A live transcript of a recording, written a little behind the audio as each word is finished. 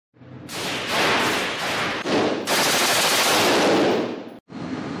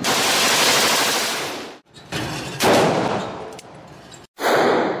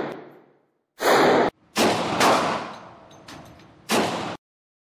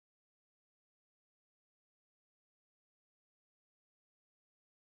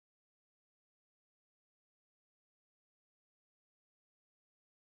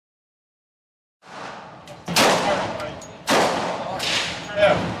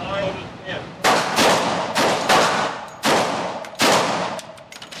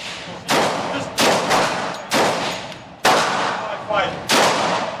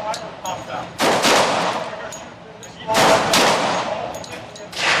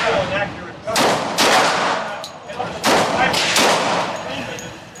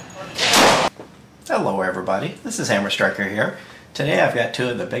everybody, this is Hammer Striker here. Today I've got two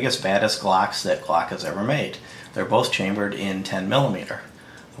of the biggest, baddest Glocks that Glock has ever made. They're both chambered in 10mm.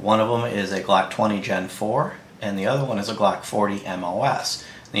 One of them is a Glock 20 Gen 4 and the other one is a Glock 40 MOS.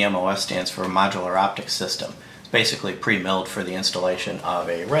 The MOS stands for Modular Optics System. It's basically pre-milled for the installation of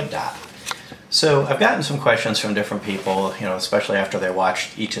a red dot. So I've gotten some questions from different people, especially after they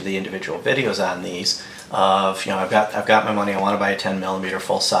watched each of the individual videos on these, of, I've got my money, I want to buy a 10mm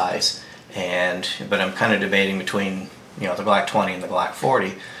full size, but I'm kind of debating between, the Glock 20 and the Glock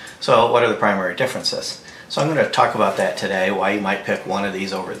 40. So what are the primary differences? So I'm going to talk about that today, why you might pick one of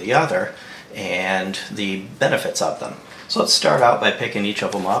these over the other, and the benefits of them. So let's start out by picking each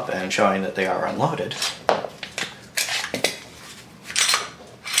of them up and showing that they are unloaded.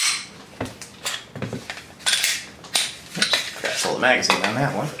 Pull the magazine on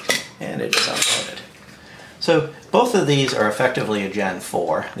that one, and it is unloaded. So both of these are effectively a Gen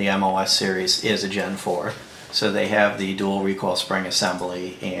 4. The MOS series is a Gen 4. So they have the dual recoil spring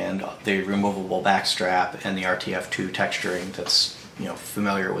assembly and the removable back strap and the RTF2 texturing that's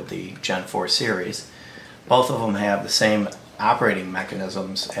familiar with the Gen 4 series. Both of them have the same operating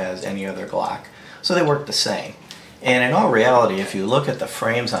mechanisms as any other Glock, so they work the same. And in all reality, if you look at the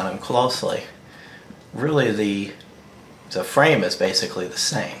frames on them closely, really the frame is basically the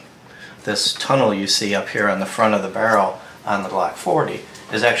same. This tunnel you see up here on the front of the barrel on the Glock 40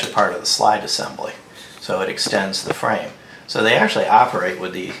 is actually part of the slide assembly, so it extends the frame. So they actually operate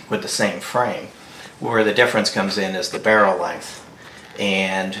with the same frame. Where the difference comes in is the barrel length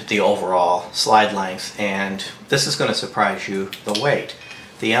and the overall slide length, and this is going to surprise you, the weight.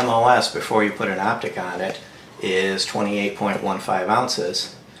 The MOS, before you put an optic on it, is 28.15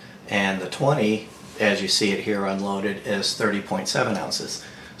 ounces, and the 20, as you see it here unloaded, is 30.7 ounces.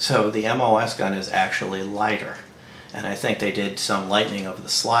 So the MOS gun is actually lighter, and I think they did some lightening of the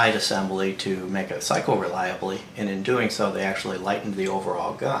slide assembly to make it cycle reliably, and in doing so they actually lightened the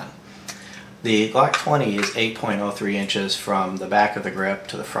overall gun. The Glock 20 is 8.03 inches from the back of the grip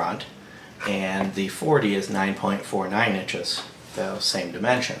to the front, and the 40 is 9.49 inches, those same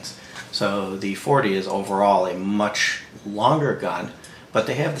dimensions. So the 40 is overall a much longer gun, but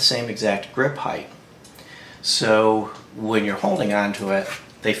they have the same exact grip height. So when you're holding onto it,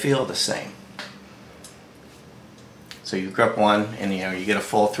 they feel the same. So you grip one and you get a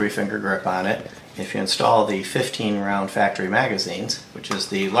full 3-finger grip on it. If you install the 15-round factory magazines, which is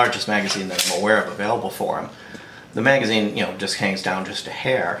the largest magazine that I'm aware of available for them, the magazine just hangs down just a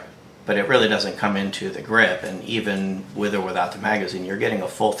hair, but it really doesn't come into the grip, and even with or without the magazine you're getting a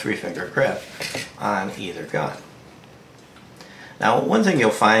full 3-finger grip on either gun. Now, one thing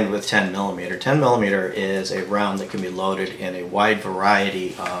you'll find with 10mm is a round that can be loaded in a wide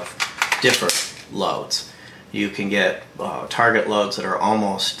variety of different loads. You can get target loads that are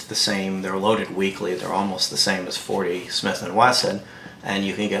almost the same. They're loaded weakly. They're almost the same as 40 Smith & Wesson, and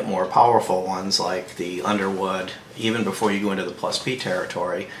you can get more powerful ones like the Underwood, even before you go into the plus P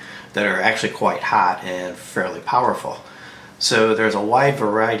territory, that are actually quite hot and fairly powerful. So there's a wide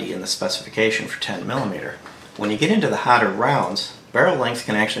variety in the specification for 10mm. When you get into the hotter rounds, barrel length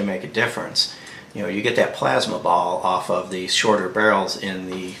can actually make a difference. You get that plasma ball off of the shorter barrels in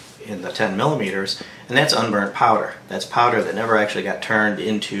the 10mm, and that's unburnt powder. That's powder that never actually got turned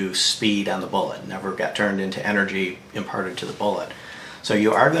into speed on the bullet, never got turned into energy imparted to the bullet. So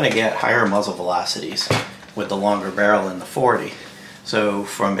you are going to get higher muzzle velocities with the longer barrel in the 40. So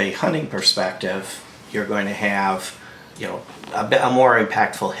from a hunting perspective, you're going to have a more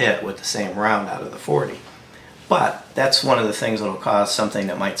impactful hit with the same round out of the 40. But that's one of the things that will cause something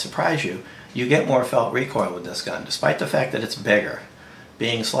that might surprise you. You get more felt recoil with this gun, despite the fact that it's bigger.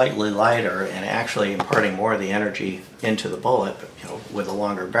 Being slightly lighter and actually imparting more of the energy into the bullet, with a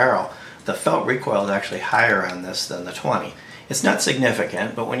longer barrel, the felt recoil is actually higher on this than the 20. It's not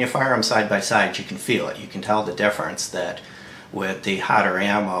significant, but when you fire them side by side, you can feel it. You can tell the difference that with the hotter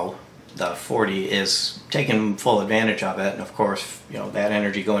ammo, the 40 is taking full advantage of it, and of course, that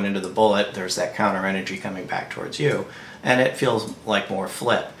energy going into the bullet, there's that counter energy coming back towards you, and it feels like more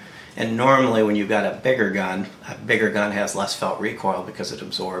flip. And normally when you've got a bigger gun has less felt recoil because it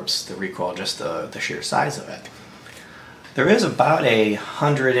absorbs the recoil, just the sheer size of it. There is about a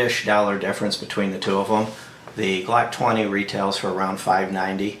 $100-ish difference between the two of them. The Glock 20 retails for around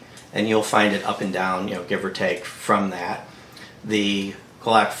 $590, and you'll find it up and down, give or take from that. The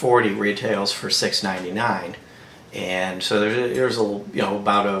Glock 40 retails for $699, and so there's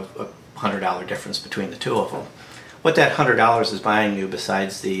about a $100 difference between the two of them. What that $100 is buying you,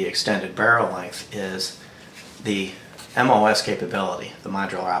 besides the extended barrel length, is the MOS capability, the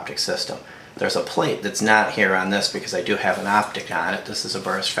modular optics system. There's a plate that's not here on this because I do have an optic on it. This is a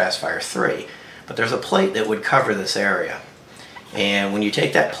Burst Fastfire 3. but there's a plate that would cover this area. And when you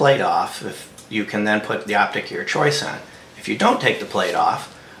take that plate off, you can then put the optic of your choice on. If you don't take the plate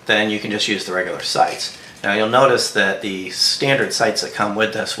off, then you can just use the regular sights. Now you'll notice that the standard sights that come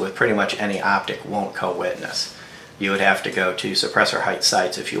with this with pretty much any optic won't co-witness. You would have to go to suppressor height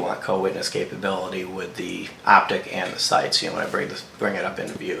sights if you want co-witness capability with the optic and the sights. You know, when I bring it up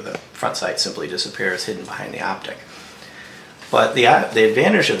into view, the front sight simply disappears hidden behind the optic. But the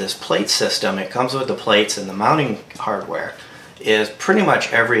advantage of this plate system, it comes with the plates and the mounting hardware, is pretty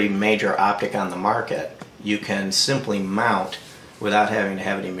much every major optic on the market you can simply mount without having to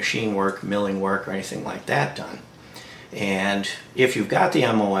have any machine work, milling work, or anything like that done. And if you've got the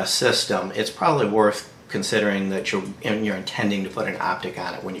MOS system, it's probably worth considering that you're intending to put an optic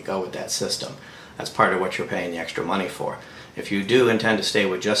on it when you go with that system. That's part of what you're paying the extra money for. If you do intend to stay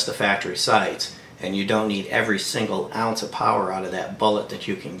with just the factory sights, and you don't need every single ounce of power out of that bullet that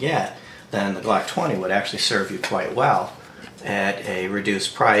you can get, then the Glock 20 would actually serve you quite well at a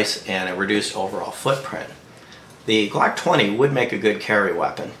reduced price and a reduced overall footprint. The Glock 20 would make a good carry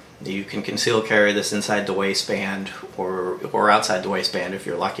weapon. You can conceal carry this inside the waistband or outside the waistband if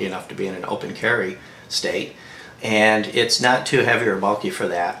you're lucky enough to be in an open carry state. And it's not too heavy or bulky for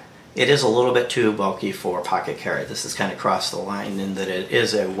that. It is a little bit too bulky for pocket carry. This is kind of crossed the line in that it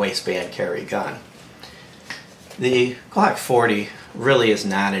is a waistband carry gun. The Glock 40 really is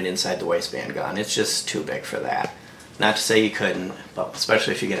not an inside the waistband gun. It's just too big for that. Not to say you couldn't, but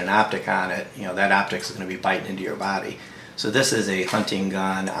especially if you get an optic on it, you know, that optic's going to be biting into your body. So this is a hunting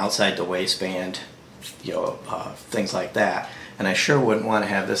gun, outside the waistband, you know, things like that. And I sure wouldn't want to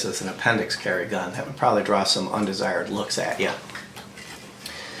have this as an appendix carry gun. That would probably draw some undesired looks at you.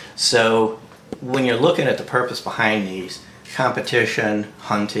 So when you're looking at the purpose behind these, competition,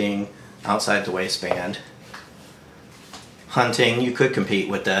 hunting, outside the waistband. Hunting, you could compete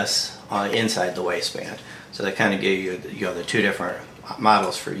with this inside the waistband. So they kind of give you, the two different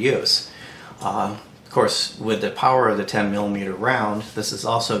models for use. Of course, with the power of the 10mm round, this is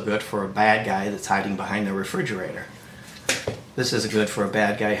also good for a bad guy that's hiding behind the refrigerator. This is good for a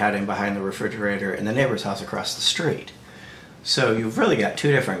bad guy hiding behind the refrigerator in the neighbor's house across the street. So you've really got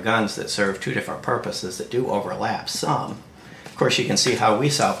two different guns that serve two different purposes that do overlap some. Of course, you can see how we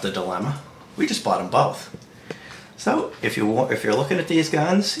solved the dilemma. We just bought them both. So if you're looking at these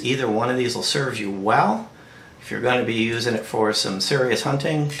guns, either one of these will serve you well. If you're going to be using it for some serious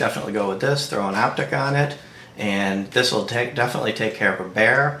hunting, definitely go with this. Throw an optic on it, and this will definitely take care of a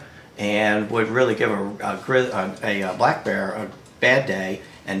bear, and would really give a black bear a bad day,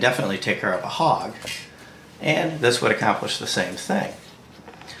 and definitely take care of a hog. And this would accomplish the same thing.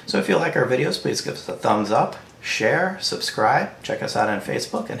 So if you like our videos, please give us a thumbs up, share, subscribe, check us out on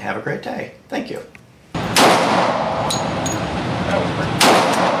Facebook, and have a great day. Thank you. That was pretty good.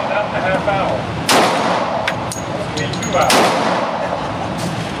 Not a half hour. Must be 2 hours.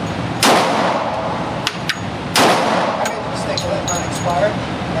 I made the mistake of letting mine expire.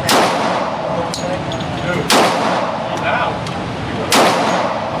 Dude, now.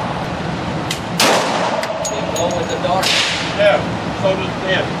 Along with the dark. Yeah, so does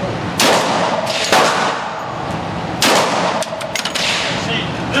Dan. See,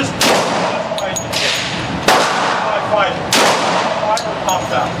 this fight is hit. My fight. Fiber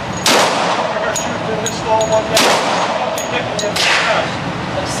popped out. You're going to shoot in this stall one day. I'll be hitting you in the chest.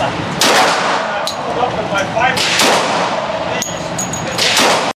 That's something. I pulled up with my fiber.